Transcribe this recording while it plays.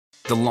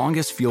The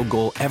longest field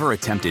goal ever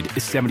attempted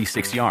is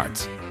 76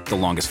 yards. The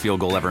longest field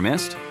goal ever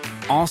missed?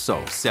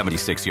 Also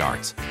 76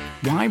 yards.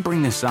 Why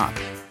bring this up?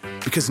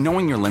 Because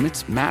knowing your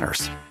limits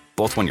matters,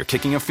 both when you're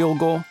kicking a field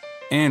goal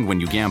and when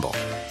you gamble.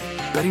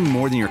 Betting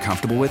more than you're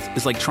comfortable with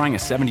is like trying a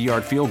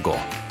 70-yard field goal.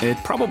 It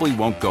probably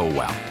won't go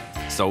well.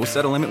 So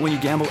set a limit when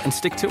you gamble and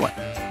stick to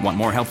it. Want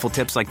more helpful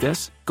tips like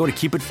this? Go to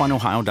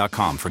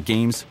keepitfunohio.com for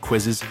games,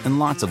 quizzes, and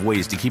lots of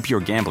ways to keep your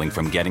gambling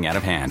from getting out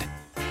of hand.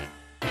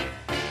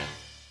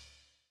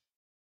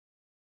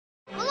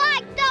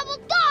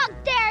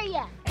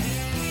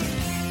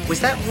 Was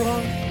that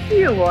wrong?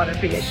 You ought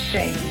to be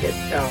ashamed of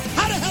yourself.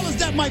 How the hell is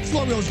that Mike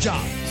Florio's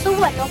job? So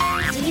what, no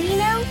TV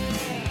now?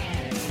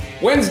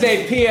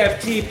 Wednesday,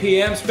 PFT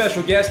PM.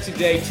 Special guest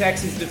today,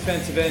 Texans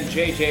defensive end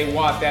J.J.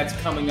 Watt. That's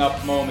coming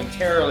up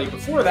momentarily.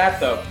 Before that,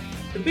 though,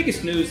 the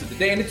biggest news of the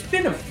day, and it's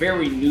been a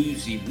very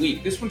newsy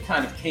week. This one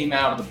kind of came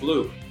out of the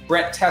blue.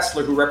 Brent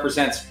Tesler, who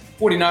represents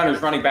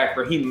 49ers running back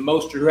Raheem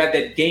Mostert, who had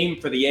that game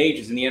for the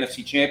ages in the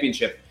NFC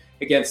Championship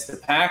against the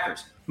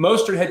Packers.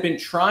 Mostert had been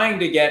trying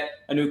to get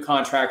a new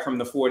contract from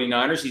the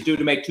 49ers. He's due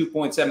to make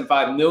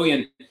 $2.75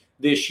 million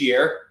this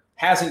year.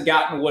 Hasn't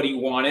gotten what he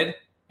wanted,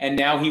 and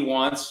now he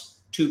wants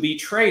to be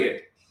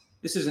traded.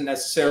 This isn't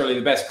necessarily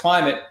the best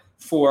climate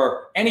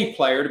for any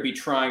player to be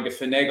trying to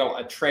finagle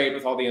a trade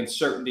with all the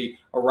uncertainty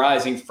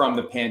arising from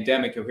the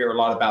pandemic. You'll hear a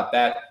lot about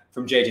that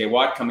from J.J.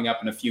 Watt coming up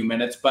in a few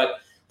minutes.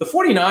 But the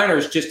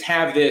 49ers just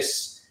have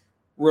this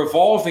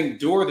revolving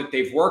door that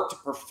they've worked to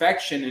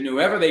perfection, and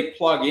whoever they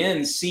plug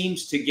in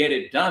seems to get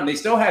it done. They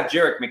still have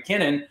Jerick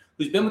McKinnon,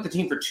 who's been with the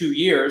team for 2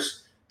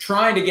 years,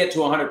 trying to get to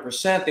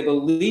 100%. They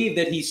believe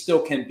that he still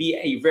can be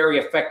a very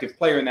effective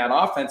player in that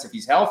offense if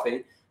he's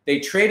healthy. They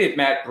traded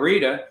Matt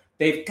Breida.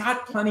 They've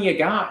got plenty of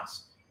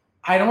guys.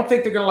 I don't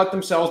think they're going to let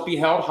themselves be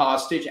held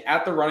hostage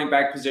at the running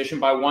back position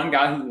by one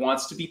guy who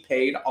wants to be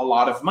paid a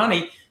lot of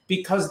money,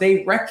 because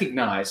they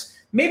recognize,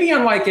 maybe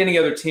unlike any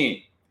other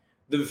team,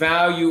 the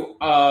value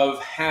of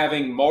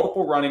having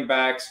multiple running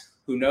backs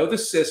who know the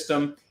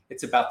system.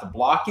 It's about the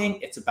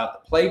blocking. It's about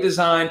the play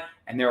design.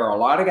 And there are a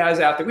lot of guys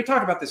out there. We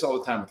talk about this all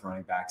the time with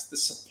running backs. The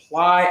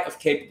supply of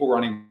capable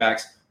running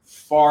backs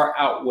far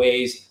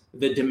outweighs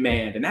the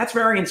demand. And that's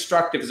very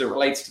instructive as it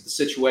relates to the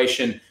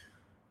situation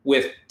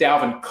with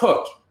Dalvin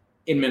Cook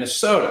in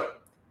Minnesota.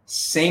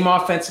 Same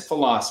offensive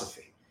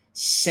philosophy,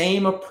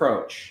 same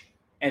approach.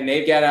 And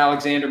they've got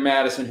Alexander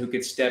Mattison who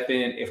could step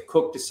in if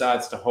Cook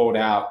decides to hold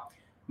out.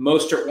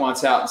 Mostert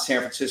wants out in San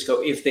Francisco.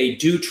 If they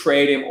do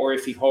trade him or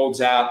if he holds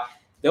out,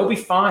 they'll be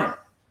fine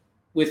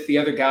with the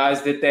other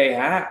guys that they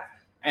have.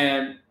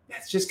 And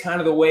that's just kind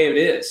of the way it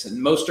is. And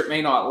Mostert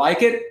may not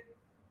like it,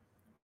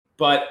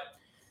 but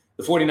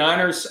the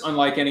 49ers,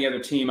 unlike any other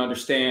team,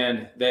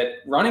 understand that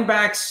running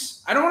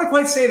backs, I don't want to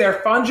quite say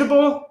they're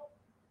fungible,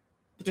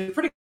 but they're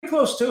pretty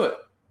close to it.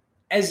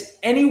 As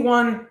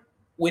anyone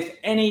with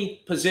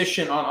any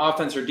position on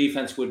offense or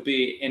defense would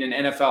be in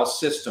an NFL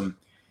system,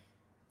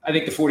 I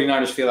think the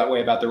 49ers feel that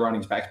way about their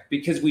running backs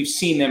because we've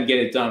seen them get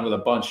it done with a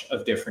bunch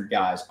of different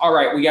guys. All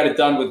right, we got it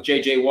done with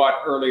J.J.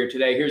 Watt earlier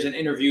today. Here's an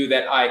interview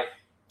that I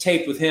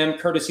taped with him,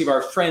 courtesy of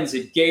our friends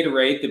at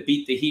Gatorade, the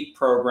Beat the Heat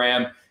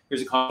program.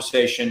 Here's a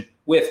conversation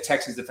with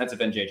Texans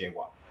defensive end J.J.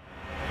 Watt.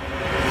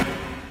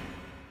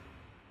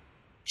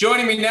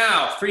 Joining me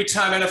now,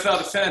 three-time NFL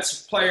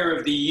Defensive Player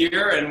of the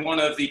Year and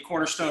one of the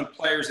cornerstone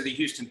players of the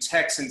Houston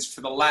Texans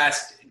for the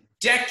last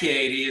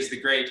decade. He is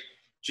the great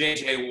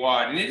J.J.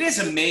 Watt. And it is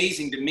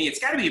amazing to me. It's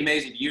got to be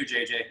amazing to you,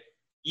 J.J.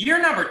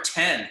 Year number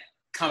 10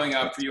 coming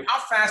up for you.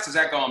 How fast has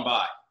that gone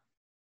by?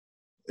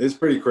 It's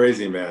pretty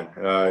crazy, man.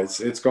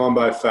 It's gone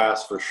by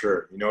fast for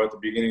sure. You know, at the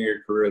beginning of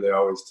your career, they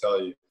always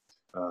tell you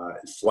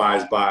it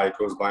flies by, it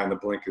goes by in the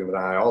blink of an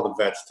eye. All the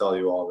vets tell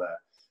you all that.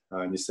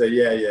 And you say,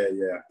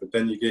 yeah. But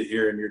then you get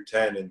here and you're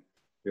 10 and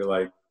you're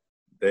like,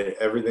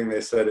 everything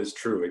they said is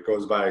true. It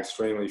goes by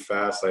extremely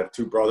fast. I have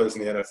two brothers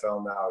in the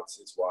NFL now.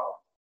 It's wild.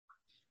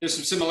 There's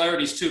some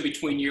similarities, too,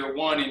 between year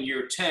 1 and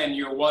year 10.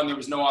 Year 1, there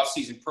was no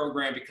offseason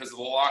program because of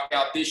the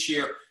lockout. This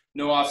year,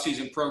 no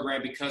offseason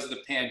program because of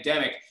the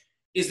pandemic.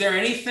 Is there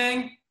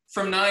anything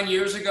from 9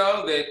 years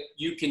ago that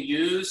you can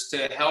use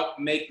to help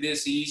make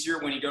this easier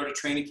when you go to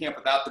training camp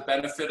without the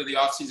benefit of the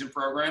offseason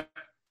program?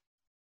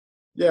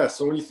 Yeah,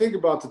 so when you think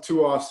about the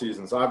two off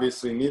seasons,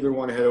 obviously neither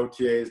one had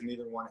OTAs,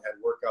 neither one had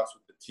workouts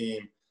with the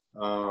team.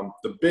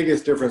 The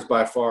biggest difference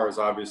by far is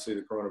obviously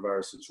the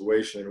coronavirus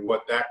situation. And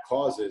what that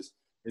causes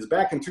is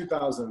back in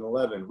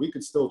 2011, we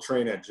could still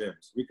train at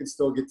gyms. We could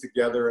still get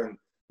together and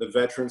the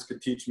veterans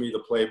could teach me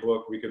the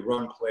playbook. We could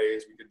run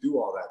plays. We could do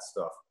all that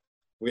stuff.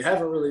 We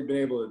haven't really been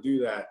able to do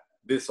that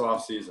this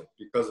offseason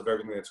because of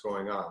everything that's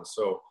going on.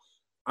 So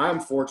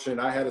I'm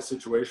fortunate. I had a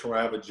situation where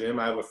I have a gym,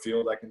 I have a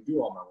field, I can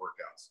do all my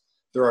workouts.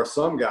 There are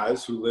some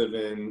guys who live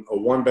in a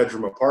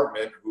one-bedroom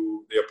apartment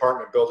who the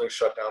apartment building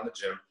shut down the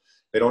gym.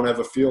 They don't have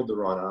a field to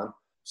run on.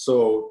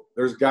 So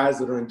there's guys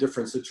that are in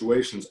different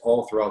situations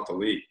all throughout the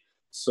league.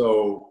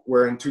 So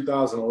where in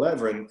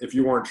 2011, if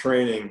you weren't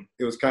training,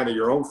 it was kind of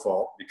your own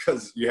fault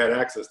because you had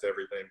access to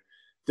everything.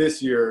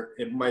 This year,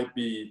 it might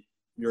be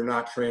you're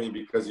not training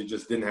because you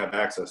just didn't have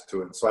access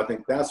to it. So I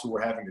think that's what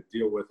we're having to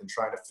deal with and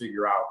trying to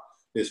figure out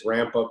this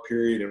ramp up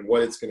period and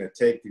what it's going to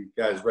take to get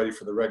guys ready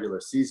for the regular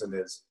season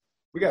is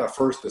we got to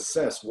first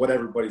assess what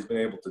everybody's been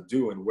able to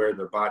do and where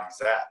their body's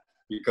at,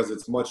 because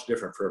it's much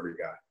different for every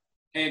guy.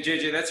 And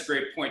JJ, that's a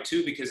great point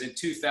too, because in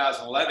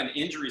 2011,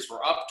 injuries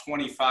were up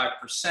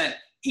 25%,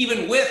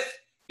 even with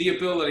the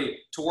ability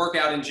to work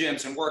out in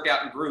gyms and work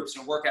out in groups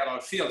and work out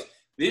on fields.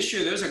 This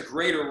year, there's a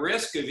greater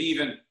risk of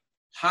even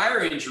higher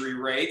injury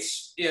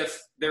rates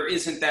if there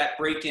isn't that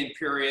break-in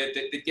period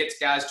that gets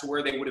guys to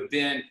where they would have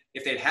been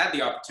if they'd had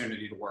the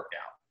opportunity to work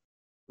out.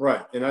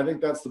 Right, and I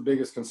think that's the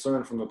biggest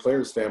concern from the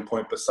player's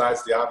standpoint,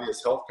 besides the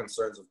obvious health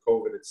concerns of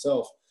COVID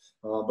itself.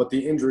 But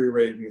the injury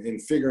rate in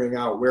figuring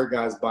out where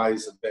guys'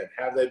 bodies have been.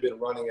 Have they been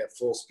running at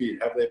full speed?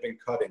 Have they been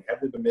cutting? Have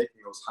they been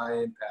making those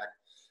high-impact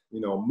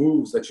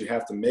moves that you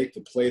have to make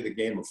to play the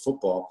game of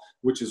football,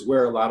 which is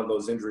where a lot of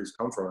those injuries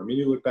come from. I mean,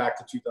 you look back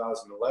to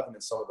 2011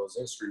 and some of those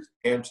injuries,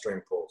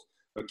 hamstring pulls,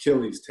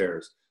 Achilles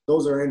tears.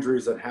 Those are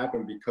injuries that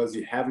happen because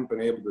you haven't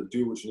been able to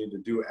do what you need to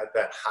do at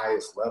that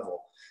highest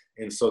level.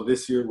 And so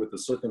this year, with the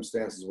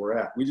circumstances we're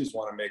at, we just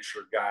want to make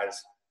sure guys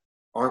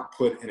aren't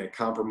put in a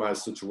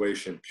compromised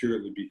situation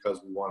purely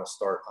because we want to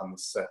start on the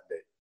set date.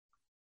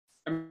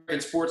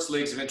 And sports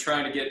leagues have been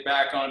trying to get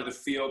back onto the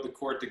field, the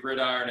court, the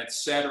gridiron, et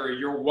cetera.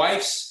 Your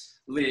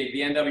wife's league,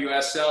 the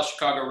NWSL,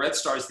 Chicago Red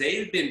Stars,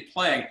 they've been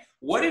playing.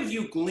 What have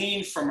you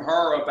gleaned from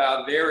her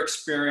about their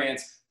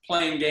experience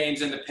playing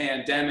games in the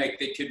pandemic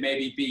that could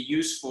maybe be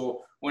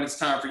useful when it's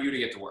time for you to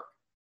get to work?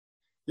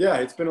 Yeah,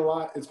 it's been a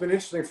lot. It's been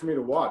interesting for me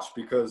to watch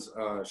because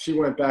she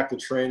went back to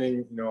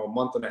training, a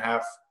month and a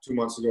half, 2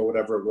 months ago,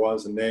 whatever it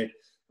was.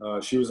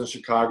 And she was in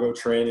Chicago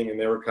training, and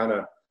they were kind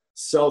of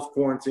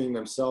self-quarantining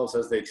themselves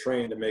as they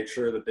trained to make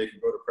sure that they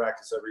could go to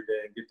practice every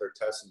day and get their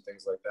tests and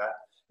things like that.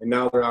 And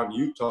now they're out in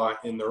Utah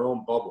in their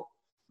own bubble.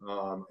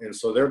 And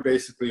so they're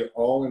basically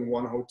all in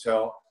one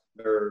hotel.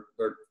 They're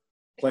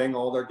playing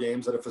all their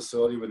games at a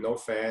facility with no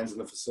fans,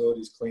 and the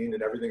facility's clean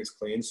and everything's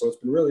clean. So it's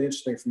been really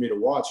interesting for me to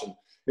watch, and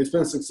it's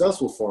been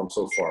successful for them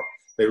so far.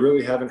 They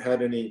really haven't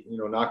had any,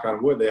 knock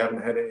on wood, they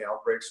haven't had any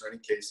outbreaks or any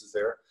cases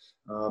there.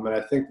 And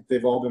I think that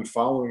they've all been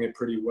following it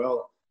pretty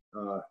well.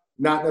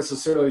 Not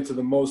necessarily to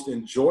the most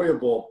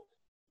enjoyable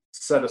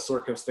set of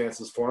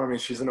circumstances for her. I mean,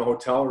 she's in a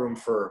hotel room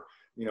for,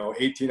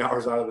 18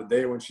 hours out of the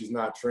day when she's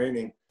not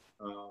training,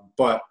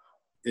 but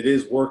it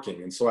is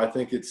working. And so I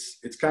think it's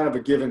kind of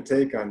a give and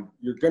take on,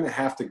 you're going to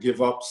have to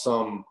give up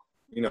some,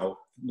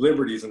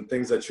 liberties and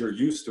things that you're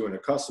used to and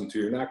accustomed to.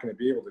 You're not going to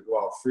be able to go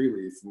out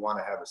freely if you want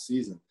to have a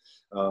season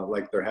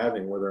like they're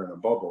having where they're in a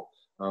bubble.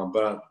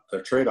 But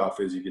the trade-off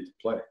is you get to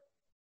play.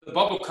 The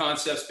bubble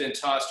concept's been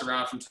tossed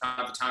around from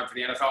time to time for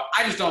the NFL.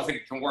 I just don't think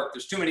it can work.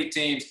 There's too many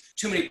teams,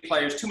 too many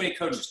players, too many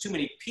coaches, too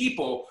many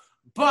people.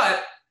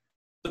 But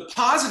the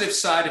positive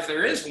side, if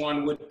there is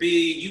one, would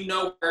be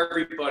where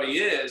everybody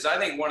is. I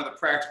think one of the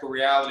practical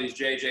realities,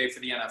 JJ, for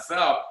the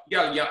NFL, you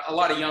got a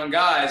lot of young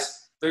guys.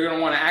 They're going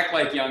to want to act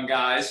like young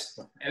guys,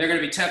 and they're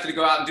going to be tempted to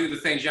go out and do the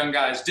things young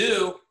guys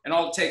do, and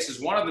all it takes is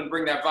one of them to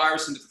bring that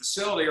virus into the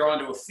facility or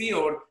onto a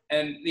field,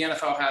 and the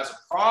NFL has a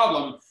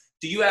problem.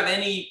 Do you have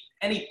any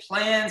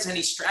plans,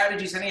 any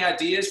strategies, any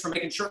ideas for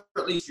making sure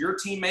at least your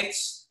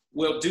teammates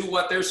will do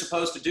what they're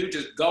supposed to do,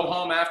 just go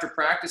home after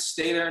practice,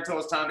 stay there until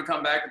it's time to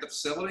come back to the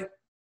facility?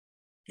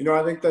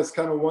 I think that's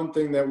kind of one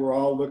thing that we're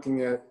all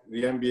looking at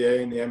the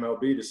NBA and the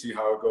MLB to see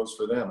how it goes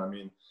for them. I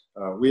mean,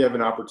 we have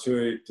an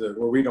opportunity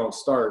where we don't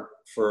start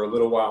for a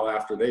little while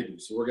after they do.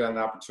 So we're got an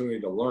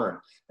opportunity to learn.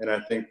 And I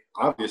think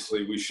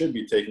obviously we should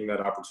be taking that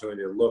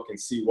opportunity to look and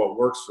see what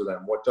works for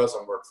them, what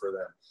doesn't work for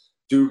them.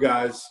 Do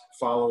guys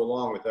follow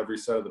along with every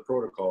set of the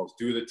protocols?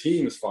 Do the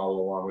teams follow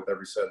along with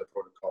every set of the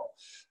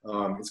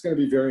protocol? It's going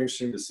to be very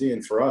interesting to see.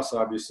 And for us,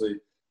 obviously,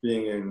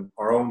 being in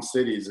our own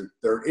cities,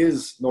 there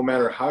is, no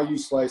matter how you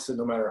slice it,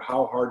 no matter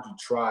how hard you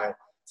try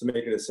to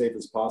make it as safe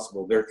as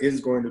possible, there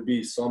is going to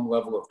be some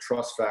level of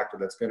trust factor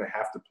that's going to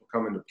have to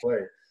come into play,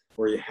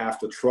 where you have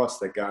to trust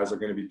that guys are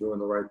going to be doing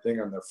the right thing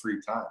on their free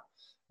time.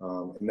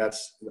 And I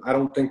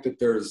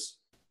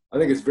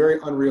think it's very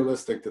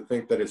unrealistic to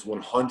think that it's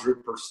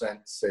 100%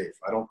 safe.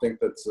 I don't think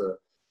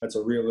that's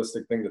a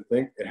realistic thing to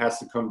think. It has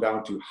to come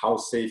down to how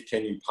safe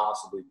can you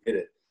possibly get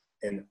it,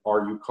 and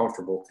are you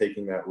comfortable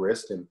taking that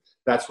risk? And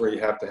that's where you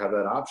have to have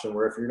that option,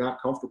 where if you're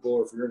not comfortable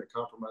or if you're in a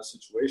compromised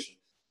situation,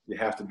 you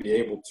have to be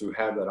able to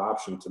have that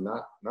option to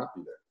not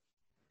be there.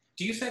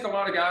 Do you think a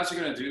lot of guys are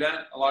going to do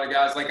that? A lot of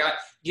guys, do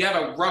you have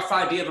a rough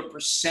idea of a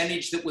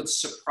percentage that would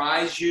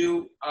surprise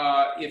you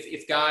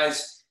if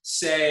guys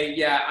say,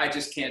 yeah, I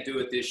just can't do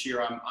it this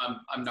year.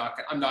 I'm not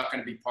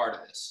going to be part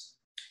of this.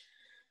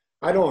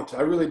 I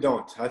really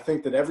don't. I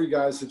think that every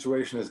guy's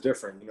situation is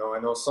different. I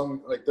know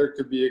there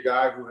could be a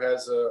guy who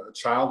has a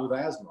child with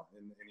asthma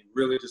and he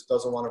really just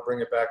doesn't want to bring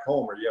it back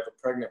home, or you have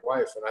a pregnant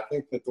wife. And I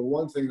think that the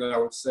one thing that I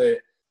would say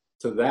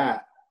to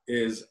that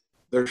is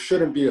there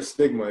shouldn't be a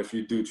stigma if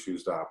you do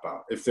choose to opt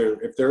out. If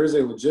there is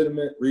a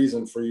legitimate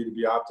reason for you to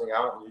be opting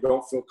out and you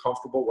don't feel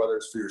comfortable, whether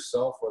it's for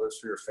yourself, whether it's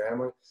for your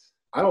family,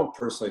 I don't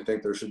personally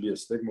think there should be a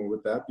stigma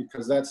with that,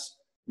 because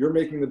you're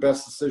making the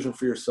best decision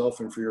for yourself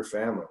and for your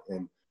family.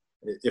 And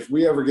if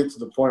we ever get to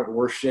the point where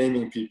we're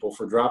shaming people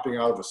for dropping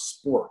out of a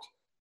sport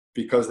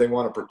because they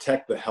want to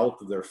protect the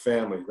health of their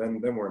family,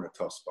 then we're in a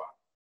tough spot.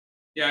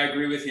 Yeah, I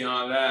agree with you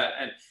on that.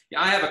 And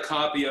I have a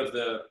copy of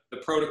the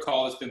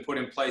protocol that's been put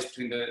in place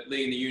between the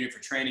league and the union for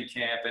training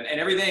camp, and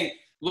everything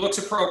looks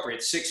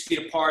appropriate. 6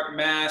 feet apart,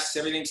 masks,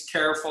 everything's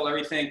careful,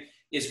 everything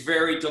is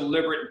very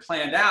deliberate and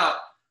planned out.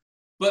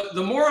 But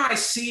the more I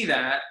see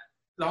that,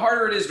 the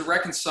harder it is to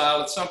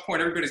reconcile. At some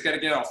point, everybody's got to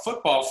get on a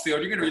football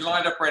field. You're going to be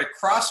lined up right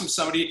across from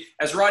somebody,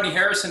 as Rodney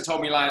Harrison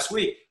told me last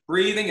week,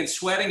 breathing and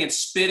sweating and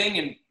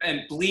spitting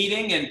and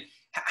bleeding. And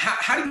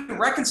how do you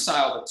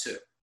reconcile the two?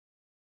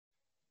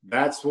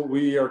 That's what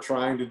we are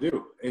trying to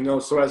do.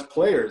 So as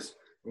players,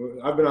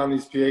 I've been on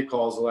these PA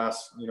calls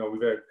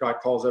we've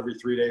got calls every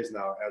 3 days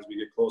now as we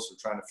get closer,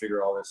 trying to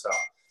figure all this out.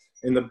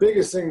 And the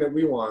biggest thing that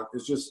we want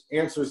is just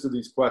answers to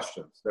these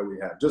questions that we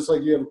have. Just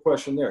like you have a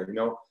question there,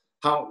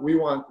 how we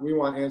want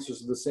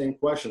answers to the same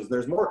questions.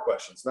 There's more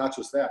questions, not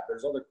just that.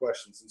 There's other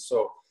questions. And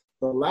so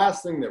the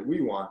last thing that we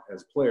want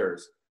as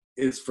players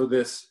is for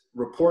this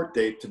report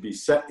date to be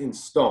set in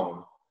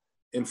stone,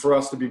 and for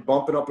us to be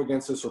bumping up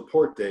against this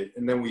report date,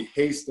 and then we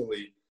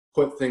hastily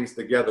put things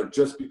together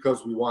just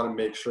because we want to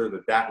make sure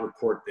that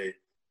report date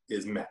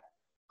is met.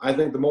 I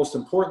think the most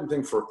important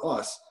thing for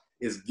us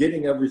is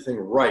getting everything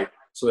right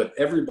so that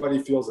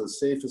everybody feels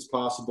as safe as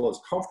possible, as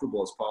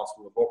comfortable as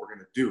possible with what we're going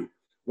to do,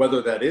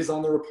 whether that is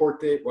on the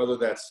report date, whether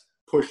that's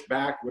pushed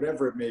back,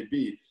 whatever it may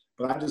be.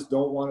 But I just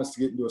don't want us to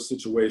get into a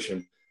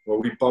situation where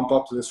we bump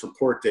up to this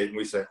report date and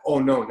we say, oh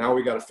no, now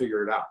we got to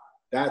figure it out.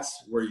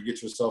 That's where you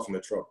get yourself into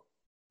trouble.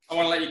 I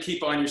want to let you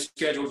keep on your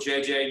schedule,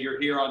 JJ. You're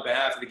here on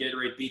behalf of the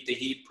Gatorade Beat the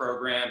Heat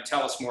program.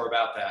 Tell us more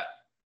about that.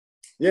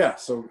 Yeah,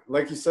 so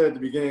like you said at the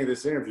beginning of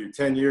this interview,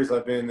 10 years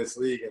I've been in this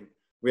league, and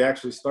we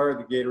actually started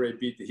the Gatorade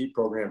Beat the Heat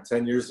program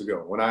 10 years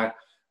ago. When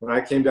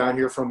I came down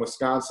here from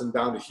Wisconsin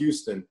down to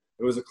Houston,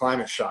 it was a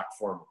climate shock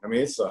for me. I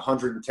mean, it's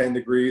 110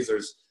 degrees.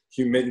 There's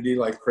humidity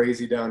like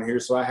crazy down here,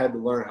 so I had to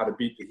learn how to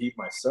beat the heat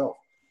myself.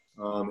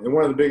 And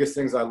one of the biggest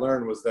things I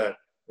learned was that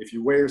if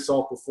you weigh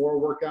yourself before a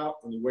workout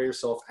and you weigh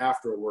yourself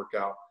after a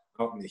workout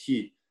out in the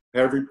heat,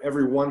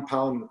 every 1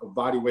 pound of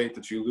body weight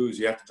that you lose,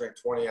 you have to drink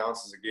 20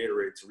 ounces of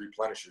Gatorade to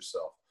replenish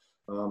yourself.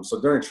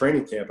 So during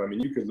training camp, I mean,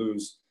 you could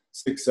lose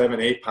 6, 7,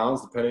 8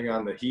 pounds depending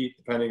on the heat,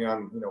 depending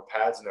on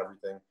pads and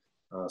everything.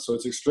 So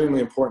it's extremely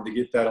important to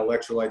get that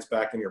electrolytes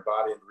back in your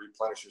body and to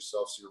replenish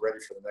yourself so you're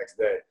ready for the next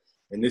day.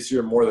 And this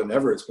year more than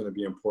ever, it's going to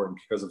be important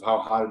because of how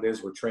hot it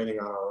is. We're training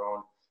on our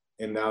own,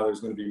 and now there's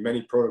going to be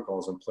many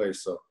protocols in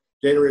place. So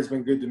Gatorade's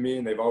been good to me,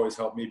 and they've always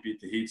helped me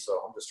beat the heat. So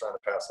I'm just trying to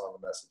pass on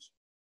the message.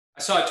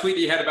 I saw a tweet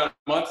that you had about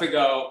a month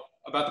ago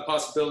about the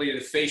possibility of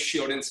the face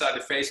shield inside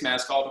the face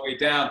mask all the way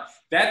down.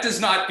 That does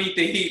not beat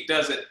the heat,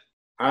 does it?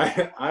 My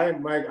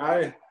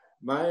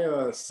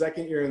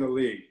second year in the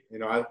league,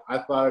 I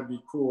thought it'd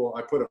be cool.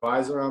 I put a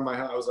visor on my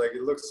head. I was like,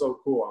 it looks so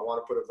cool. I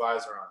want to put a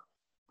visor on.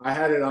 I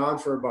had it on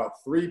for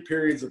about 3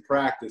 periods of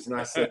practice, and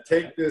I said,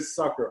 take this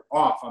sucker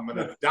off. I'm going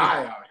to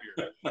die out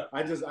here.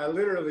 I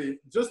literally,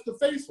 just the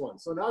face one.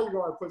 So now you're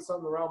going to put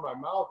something around my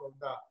mouth, and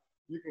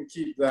you can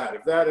keep that.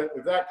 If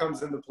that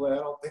comes into play, I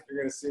don't think you're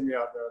going to see me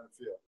out there on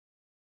the field.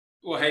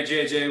 Well, hey,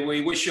 JJ,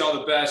 we wish you all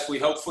the best. We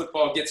hope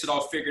football gets it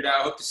all figured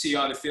out. Hope to see you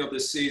on the field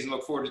this season.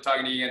 Look forward to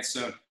talking to you again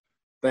soon.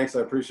 Thanks.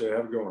 I appreciate it.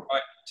 Have a good one. All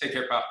right. Take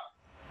care, pal.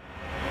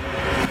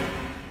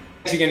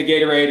 Thanks again to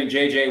Gatorade and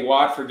JJ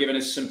Watt for giving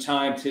us some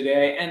time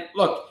today. And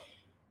look,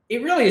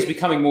 it really is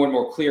becoming more and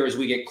more clear as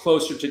we get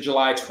closer to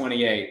July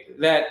 28th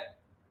that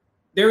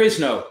there is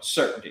no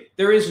certainty.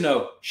 There is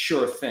no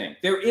sure thing.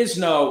 There is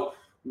no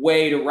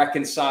way to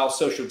reconcile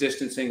social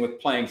distancing with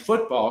playing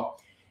football.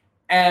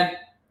 And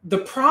the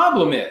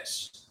problem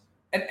is,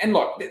 and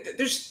look,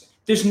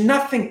 there's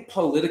nothing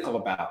political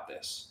about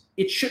this.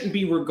 It shouldn't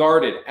be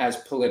regarded as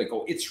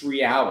political. It's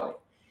reality.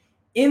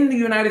 In the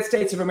United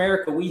States of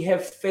America, we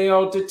have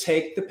failed to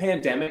take the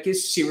pandemic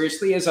as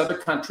seriously as other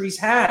countries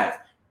have.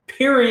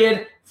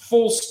 Period.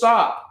 Full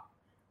stop.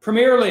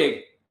 Premier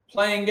League,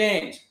 playing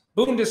games.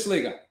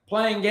 Bundesliga,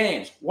 playing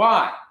games.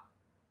 Why?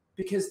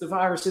 Because the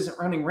virus isn't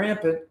running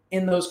rampant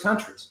in those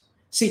countries.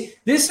 See,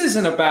 this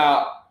isn't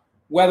about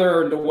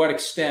whether and to what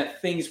extent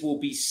things will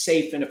be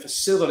safe in a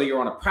facility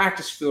or on a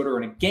practice field or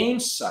in a game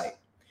site.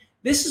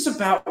 This is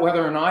about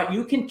whether or not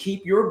you can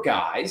keep your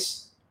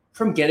guys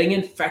from getting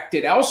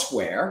infected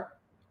elsewhere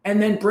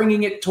and then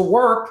bringing it to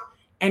work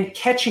and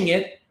catching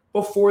it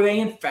before they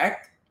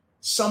infect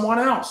someone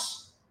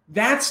else.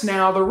 That's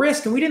now the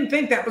risk. And we didn't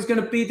think that was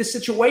going to be the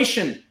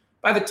situation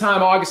by the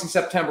time August and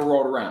September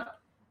rolled around.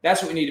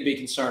 That's what we need to be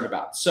concerned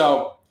about.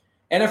 So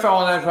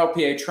NFL and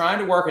NFLPA trying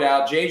to work it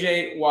out.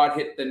 JJ Watt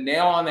hit the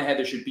nail on the head.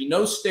 There should be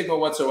no stigma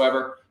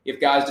whatsoever if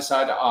guys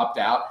decide to opt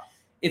out.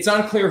 It's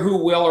unclear who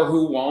will or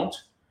who won't.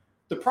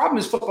 The problem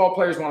is football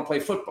players want to play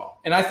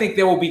football. And I think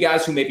there will be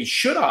guys who maybe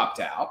should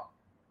opt out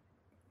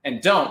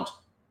and don't.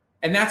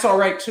 And that's all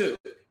right, too.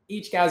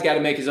 Each guy's got to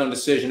make his own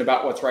decision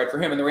about what's right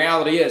for him. And the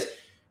reality is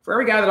For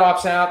every guy that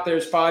opts out,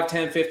 there's 5,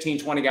 10, 15,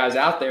 20 guys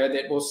out there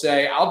that will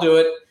say, I'll do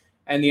it,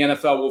 and the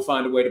NFL will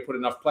find a way to put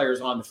enough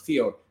players on the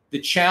field. The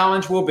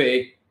challenge will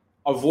be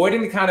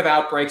avoiding the kind of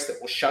outbreaks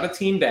that will shut a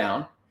team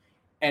down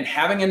and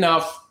having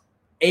enough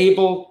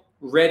able,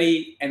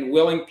 ready, and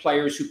willing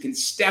players who can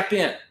step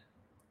in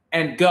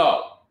and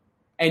go.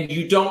 And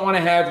you don't want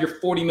to have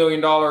your $40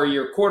 million a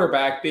year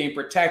quarterback being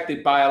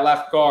protected by a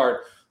left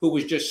guard who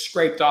was just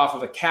scraped off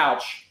of a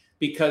couch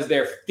because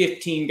they're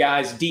 15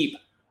 guys deep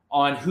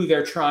on who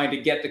they're trying to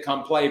get to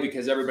come play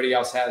because everybody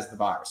else has the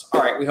virus.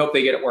 All right, we hope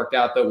they get it worked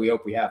out, though. We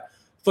hope we have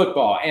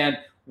football. And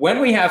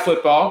when we have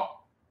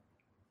football,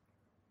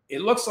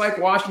 it looks like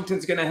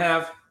Washington's going to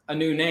have a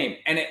new name.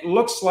 And it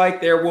looks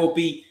like there will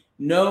be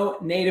no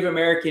Native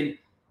American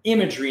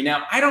imagery.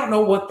 Now, I don't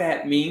know what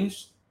that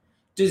means.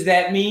 Does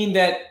that mean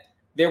that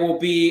there will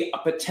be a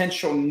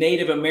potential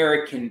Native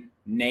American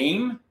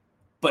name,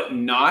 but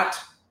not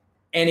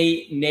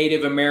any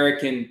Native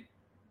American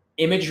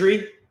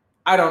imagery?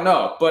 I don't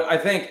know. But I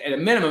think at a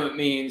minimum it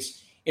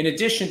means, in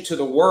addition to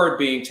the word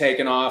being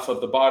taken off of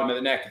the bottom of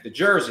the neck of the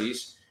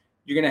jerseys,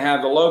 you're going to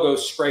have the logo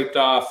scraped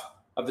off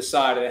of the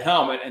side of the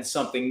helmet, and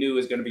something new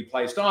is going to be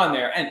placed on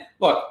there. And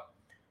look,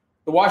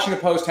 the Washington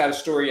Post had a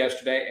story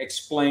yesterday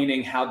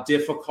explaining how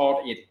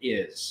difficult it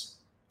is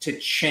to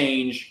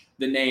change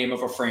the name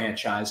of a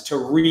franchise, to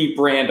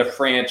rebrand a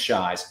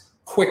franchise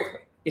quickly.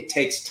 It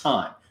takes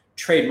time.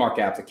 Trademark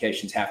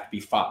applications have to be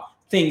filed.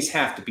 Things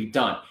have to be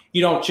done.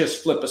 You don't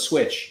just flip a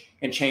switch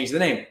and change the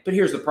name. But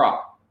here's the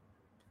problem.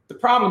 The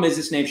problem is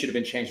this name should have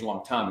been changed a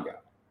long time ago.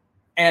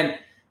 And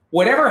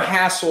whatever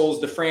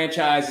hassles the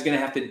franchise is going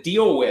to have to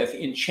deal with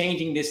in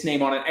changing this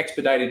name on an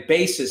expedited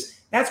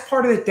basis, that's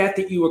part of the debt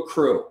that you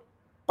accrue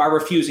by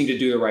refusing to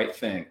do the right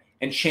thing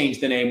and change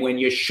the name when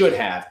you should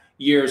have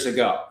years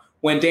ago.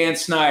 When Dan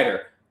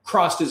Snyder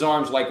crossed his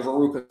arms like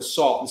Veruca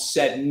Salt and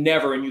said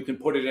never, and you can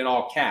put it in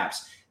all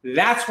caps,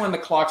 that's when the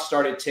clock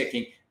started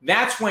ticking.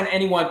 That's when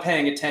anyone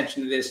paying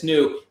attention to this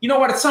knew, you know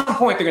what, at some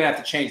point they're going to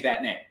have to change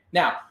that name.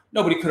 Now,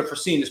 nobody could have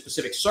foreseen the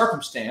specific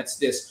circumstance,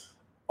 this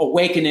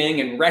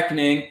awakening and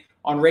reckoning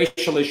on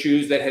racial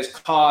issues that has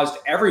caused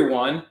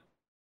everyone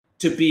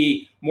to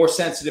be more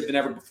sensitive than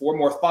ever before,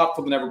 more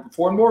thoughtful than ever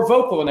before, and more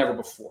vocal than ever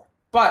before.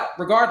 But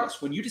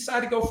regardless, when you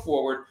decide to go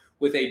forward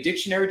with a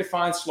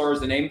dictionary-defined slur as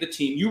the name of the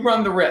team, you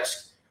run the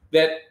risk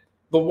that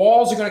the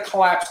walls are going to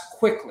collapse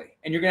quickly,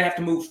 and you're going to have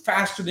to move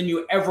faster than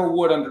you ever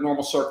would under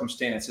normal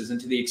circumstances. And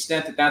to the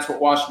extent that that's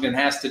what Washington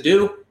has to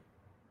do,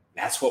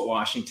 that's what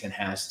Washington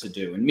has to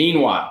do. And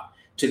meanwhile,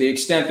 to the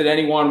extent that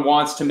anyone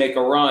wants to make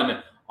a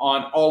run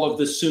on all of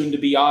the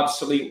soon-to-be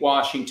obsolete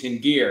Washington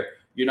gear,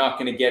 you're not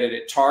going to get it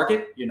at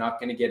Target. You're not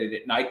going to get it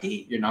at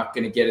Nike. You're not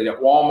going to get it at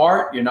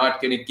Walmart. You're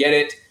not going to get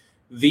it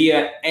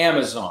via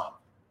Amazon.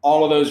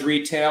 All of those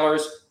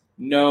retailers,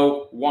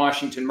 no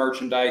Washington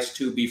merchandise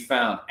to be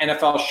found.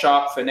 NFL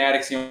Shop,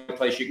 Fanatics, the only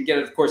place you can get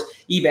it. Of course,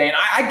 eBay. And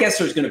I guess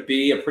there's going to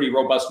be a pretty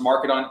robust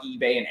market on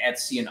eBay and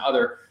Etsy and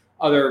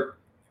other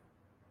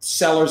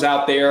sellers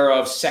out there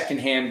of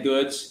secondhand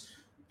goods,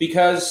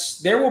 because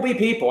there will be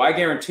people, I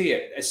guarantee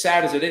it, as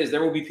sad as it is,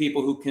 there will be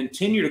people who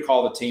continue to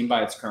call the team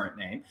by its current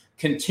name,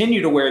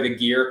 continue to wear the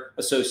gear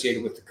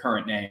associated with the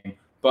current name,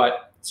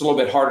 but it's a little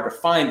bit harder to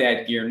find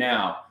that gear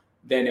now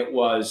than it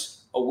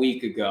was a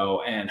week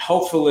ago. And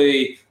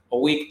hopefully a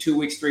week, 2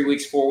 weeks, 3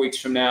 weeks, 4 weeks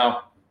from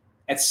now,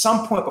 at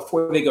some point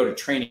before they go to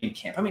training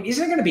camp, I mean,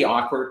 isn't it going to be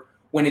awkward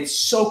when it's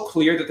so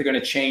clear that they're going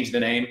to change the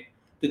name,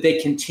 that they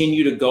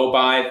continue to go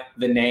by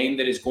the name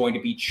that is going to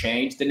be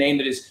changed, the name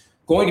that is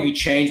going to be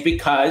changed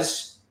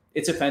because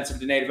it's offensive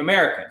to Native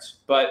Americans?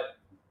 But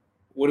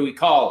what do we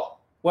call them?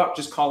 Well,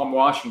 just call them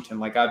Washington,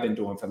 like I've been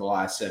doing for the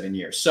last 7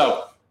 years.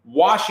 So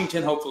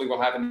Washington hopefully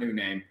will have a new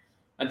name.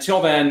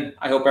 Until then,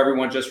 I hope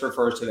everyone just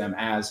refers to them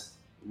as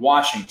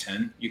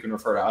Washington. You can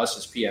refer to us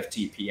as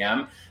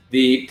PFTPM.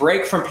 The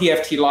break from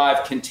PFT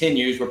Live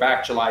continues. We're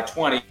back July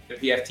 20th at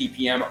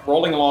PFTPM,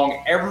 rolling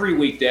along every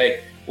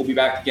weekday. We'll be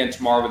back again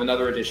tomorrow with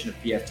another edition of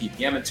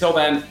PFTPM. Until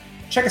then,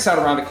 check us out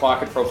around the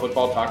clock at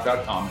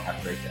ProFootballTalk.com and have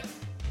a great day.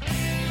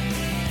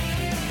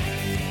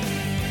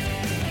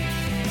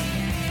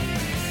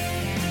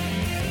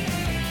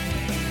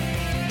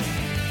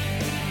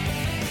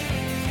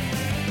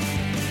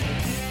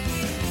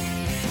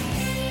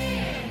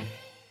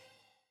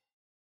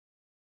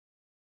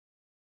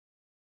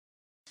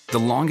 The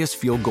longest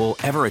field goal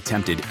ever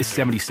attempted is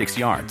 76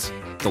 yards.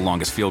 The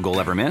longest field goal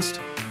ever missed?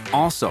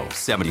 Also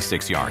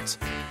 76 yards.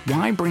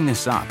 Why bring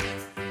this up?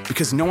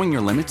 Because knowing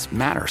your limits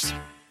matters,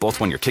 both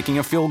when you're kicking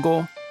a field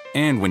goal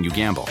and when you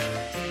gamble.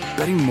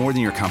 Betting more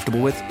than you're comfortable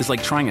with is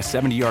like trying a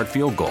 70-yard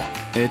field goal.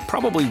 It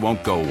probably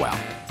won't go well.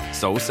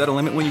 So set a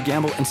limit when you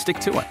gamble and stick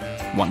to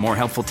it. Want more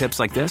helpful tips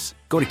like this?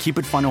 Go to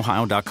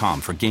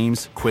keepitfunohio.com for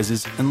games,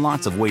 quizzes, and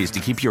lots of ways to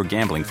keep your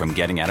gambling from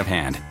getting out of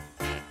hand.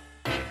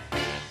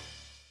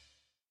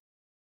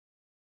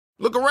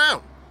 Look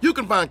around. You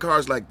can find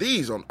cars like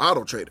these on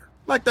AutoTrader,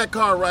 like that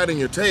car right in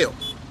your tail.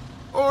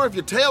 Or if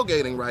you're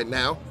tailgating right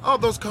now, all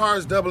those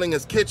cars doubling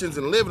as kitchens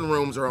and living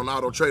rooms are on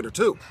AutoTrader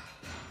too.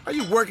 Are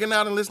you working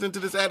out and listening to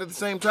this ad at the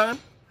same time?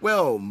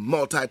 Well,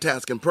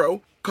 multitasking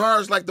pro,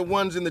 cars like the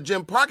ones in the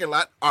gym parking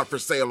lot are for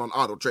sale on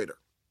AutoTrader.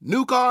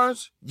 New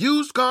cars,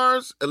 used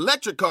cars,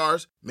 electric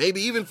cars,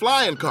 maybe even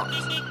flying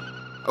cars.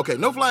 Okay,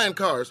 no flying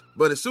cars,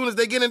 but as soon as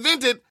they get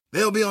invented,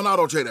 they'll be on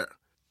AutoTrader.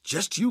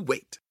 Just you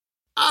wait.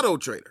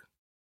 AutoTrader.